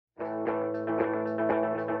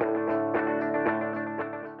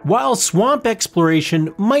While swamp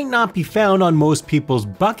exploration might not be found on most people's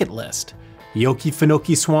bucket list, the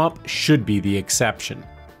Okefenokee Swamp should be the exception.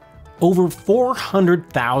 Over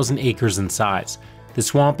 400,000 acres in size, the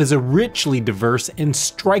swamp is a richly diverse and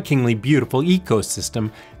strikingly beautiful ecosystem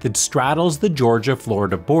that straddles the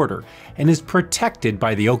Georgia-Florida border and is protected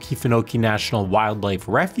by the Okefenokee National Wildlife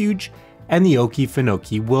Refuge and the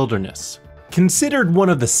Okefenokee Wilderness. Considered one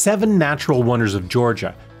of the 7 natural wonders of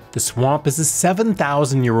Georgia, the swamp is a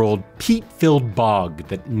 7,000-year-old peat-filled bog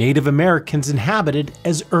that Native Americans inhabited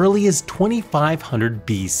as early as 2500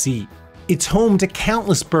 BC. It's home to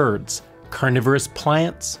countless birds, carnivorous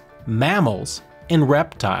plants, mammals, and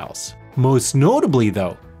reptiles. Most notably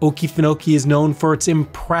though, Okefenokee is known for its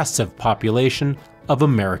impressive population of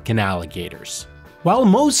American alligators. While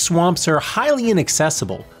most swamps are highly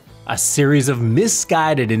inaccessible, a series of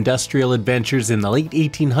misguided industrial adventures in the late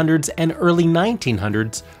 1800s and early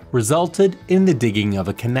 1900s resulted in the digging of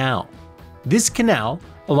a canal. This canal,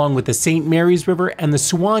 along with the St. Mary's River and the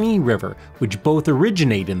Suwannee River, which both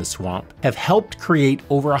originate in the swamp, have helped create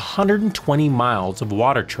over 120 miles of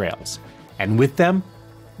water trails, and with them,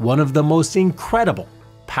 one of the most incredible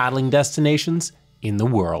paddling destinations in the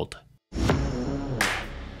world.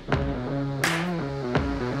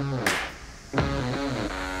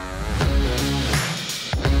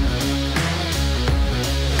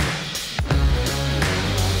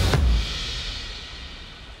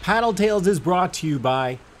 Paddle Tales is brought to you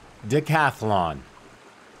by Decathlon,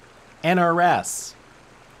 NRS,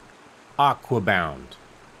 Aquabound,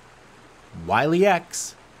 Wiley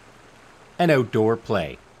X, and Outdoor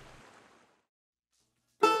Play.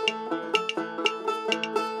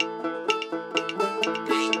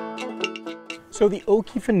 So the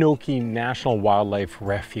Okefenokee National Wildlife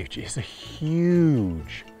Refuge is a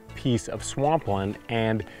huge piece of swampland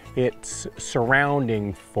and its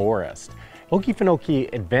surrounding forest.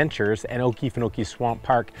 Okefenokee Adventures and Okefenokee Swamp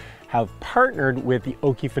Park have partnered with the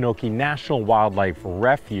Okefenokee National Wildlife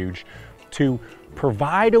Refuge to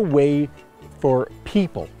provide a way for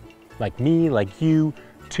people like me, like you,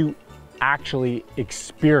 to actually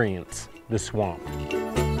experience the swamp.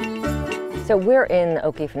 So we're in the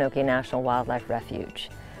Okefenokee National Wildlife Refuge,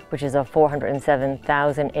 which is a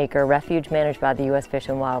 407,000 acre refuge managed by the U.S. Fish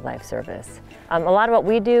and Wildlife Service. A lot of what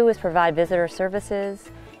we do is provide visitor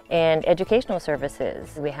services and educational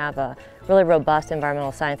services. We have a really robust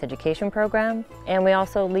environmental science education program, and we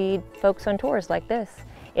also lead folks on tours like this.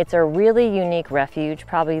 It's a really unique refuge,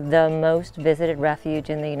 probably the most visited refuge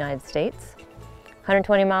in the United States.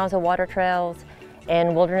 120 miles of water trails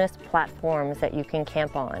and wilderness platforms that you can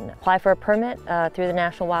camp on. Apply for a permit through the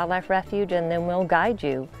National Wildlife Refuge, and then we'll guide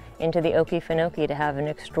you into the Okefenokee to have an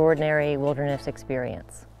extraordinary wilderness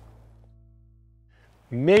experience.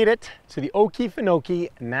 Made it to the Okefenokee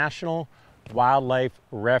National Wildlife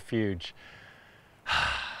Refuge.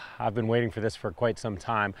 I've been waiting for this for quite some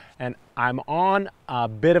time, and I'm on a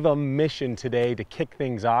bit of a mission today to kick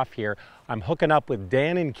things off here. I'm hooking up with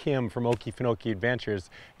Dan and Kim from Okefenokee Adventures,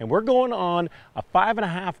 and we're going on a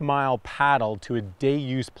 5.5 mile paddle to a day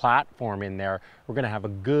use platform in there. We're gonna have a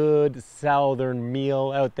good southern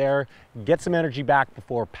meal out there, get some energy back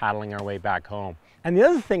before paddling our way back home. And the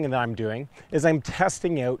other thing that I'm doing is I'm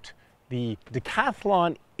testing out the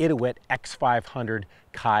Decathlon Itiwit X500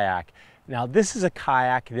 kayak. Now this is a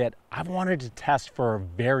kayak that I've wanted to test for a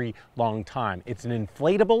very long time. It's an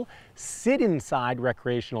inflatable, sit inside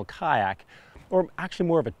recreational kayak, or actually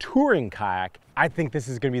more of a touring kayak. I think this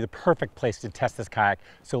is gonna be the perfect place to test this kayak,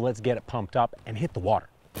 so let's get it pumped up and hit the water.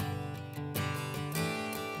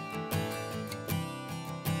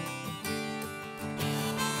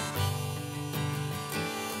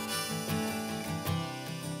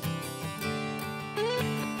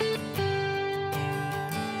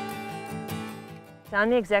 I'm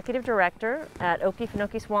the Executive Director at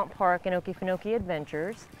Okefenokee Swamp Park and Okefenokee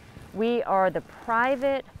Adventures. We are the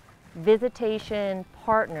private visitation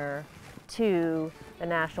partner to the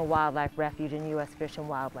National Wildlife Refuge and U.S. Fish and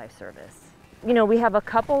Wildlife Service. You know, we have a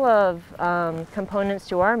couple of components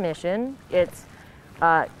to our mission. It's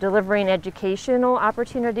delivering educational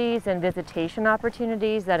opportunities and visitation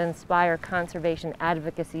opportunities that inspire conservation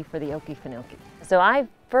advocacy for the Okefenokee. So I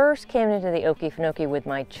first came into the Okefenokee with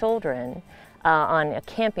my children on a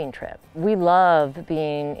camping trip. We love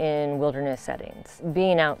being in wilderness settings,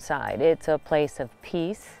 being outside. It's a place of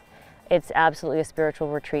peace. It's absolutely a spiritual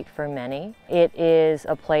retreat for many. It is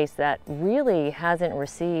a place that really hasn't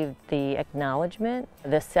received the acknowledgement,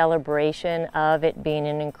 the celebration of it being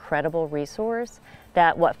an incredible resource,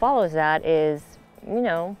 that what follows that is, you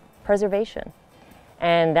know, preservation.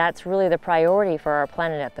 And that's really the priority for our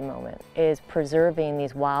planet at the moment, is preserving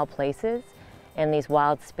these wild places and these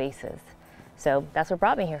wild spaces. So that's what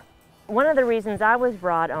brought me here. One of the reasons I was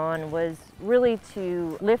brought on was really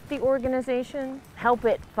to lift the organization, help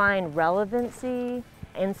it find relevancy,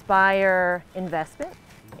 inspire investment,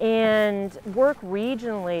 and work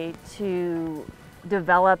regionally to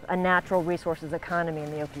develop a natural resources economy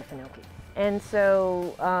in the Okefenokee. And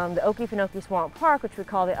so the Okefenokee Swamp Park, which we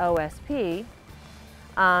call the OSP,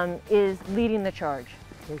 is leading the charge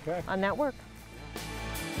on that work.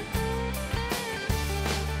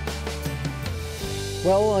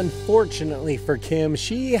 Well, unfortunately for Kim,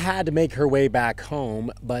 she had to make her way back home,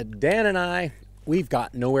 but Dan and I, we've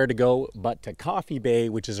got nowhere to go but to Coffee Bay,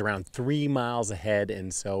 which is around 3 miles ahead,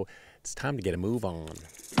 and so it's time to get a move on.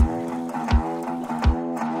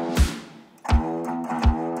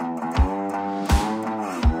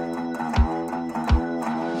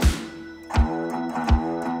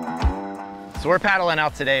 So we're paddling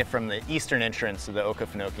out today from the eastern entrance of the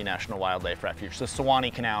Okefenokee National Wildlife Refuge, the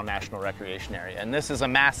Suwannee Canal National Recreation Area. And this is a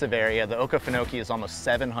massive area. The Okefenokee is almost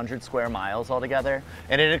 700 square miles altogether,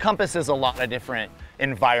 and it encompasses a lot of different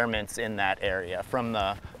environments in that area, from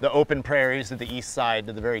the open prairies at the east side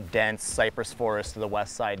to the very dense cypress forest to the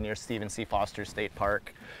west side near Stephen C. Foster State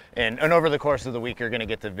Park. And over the course of the week, you're going to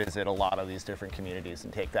get to visit a lot of these different communities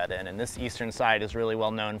and take that in. And this eastern side is really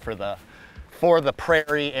well known for the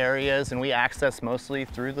prairie areas, and we access mostly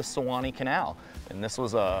through the Suwannee Canal. And this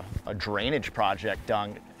was a drainage project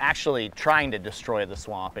done actually trying to destroy the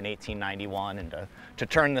swamp in 1891 and to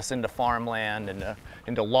turn this into farmland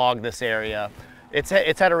and to log this area. It's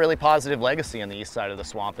had a really positive legacy on the east side of the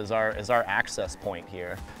swamp as our access point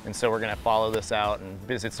here. And so we're going to follow this out and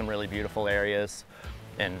visit some really beautiful areas.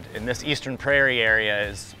 And in this eastern prairie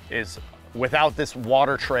area is without this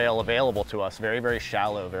water trail available to us, very, very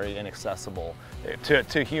shallow, very inaccessible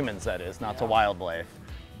to humans, that is, not to wildlife.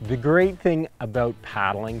 The great thing about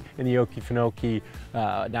paddling in the Okefenokee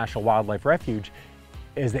National Wildlife Refuge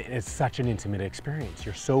is that it's such an intimate experience.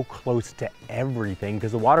 You're so close to everything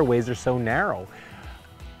because the waterways are so narrow.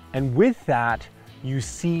 And with that, you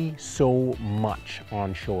see so much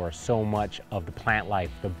on shore, so much of the plant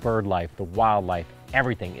life, the bird life, the wildlife,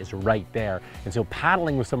 everything is right there. And so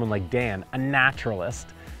paddling with someone like Dan, a naturalist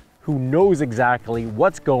who knows exactly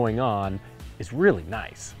what's going on, is really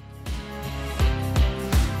nice.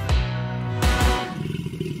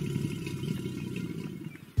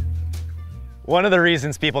 One of the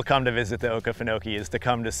reasons people come to visit the Okefenokee is to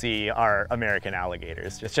come to see our American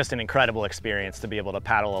alligators. It's just an incredible experience to be able to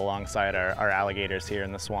paddle alongside our alligators here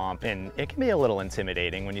in the swamp. And it can be a little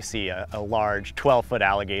intimidating when you see a large 12-foot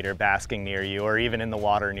alligator basking near you or even in the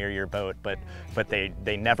water near your boat, but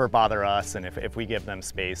they never bother us, and if we give them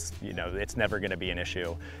space, you know, it's never going to be an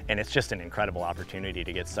issue. And it's just an incredible opportunity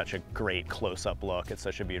to get such a great close-up look at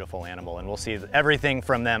such a beautiful animal. And we'll see everything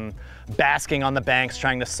from them basking on the banks,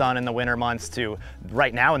 trying to sun in the winter months, to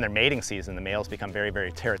right now in their mating season, the males become very,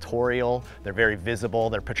 very territorial. They're very visible.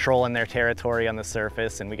 They're patrolling their territory on the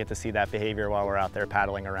surface, and we get to see that behavior while we're out there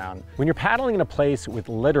paddling around. When you're paddling in a place with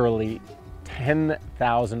literally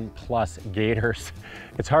 10,000 plus gators,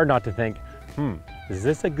 it's hard not to think, is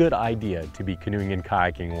this a good idea to be canoeing and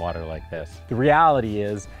kayaking water like this? The reality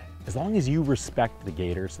is, as long as you respect the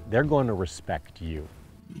gators, they're going to respect you.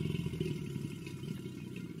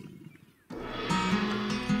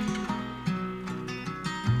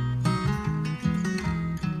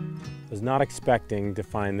 I was not expecting to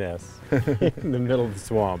find this in the middle of the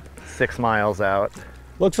swamp. 6 miles out.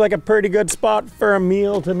 Looks like a pretty good spot for a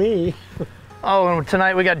meal to me. Oh, and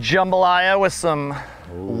tonight we got jambalaya with some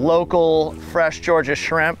local fresh Georgia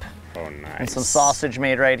shrimp. Oh, nice. And some sausage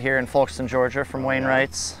made right here in Folkston, Georgia from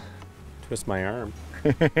Wainwright's. Twist my arm.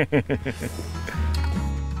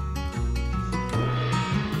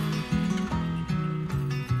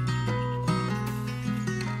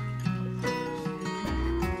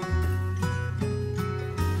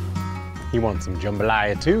 He wants some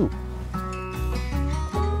jambalaya too.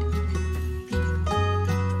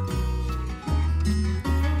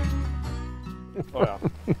 Oh yeah.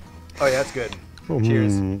 Oh yeah, that's good.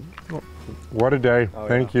 Cheers. What a day. Oh,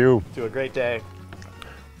 Thank yeah. you. To a great day.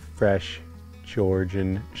 Fresh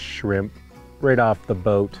Georgian shrimp right off the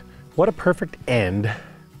boat. What a perfect end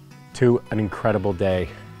to an incredible day.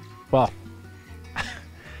 Well,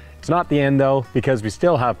 it's not the end though, because we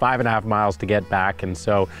still have 5.5 miles to get back, and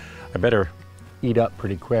so I better eat up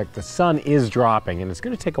pretty quick. The sun is dropping and it's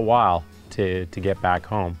going to take a while to get back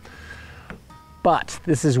home. But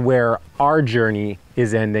this is where our journey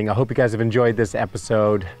is ending. I hope you guys have enjoyed this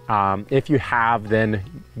episode. If you have, then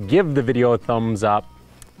give the video a thumbs up.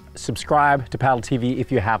 Subscribe to Paddle TV if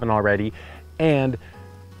you haven't already. And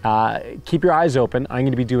keep your eyes open. I'm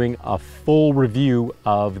going to be doing a full review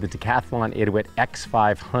of the Decathlon Itiwit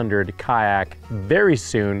X500 kayak very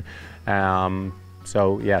soon.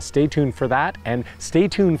 So yeah, stay tuned for that, and stay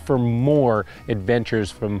tuned for more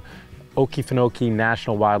adventures from Okefenokee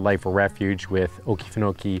National Wildlife Refuge with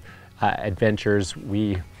Okefenokee Adventures.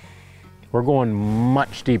 We're going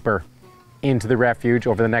much deeper into the refuge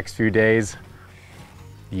over the next few days.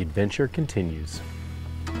 The adventure continues.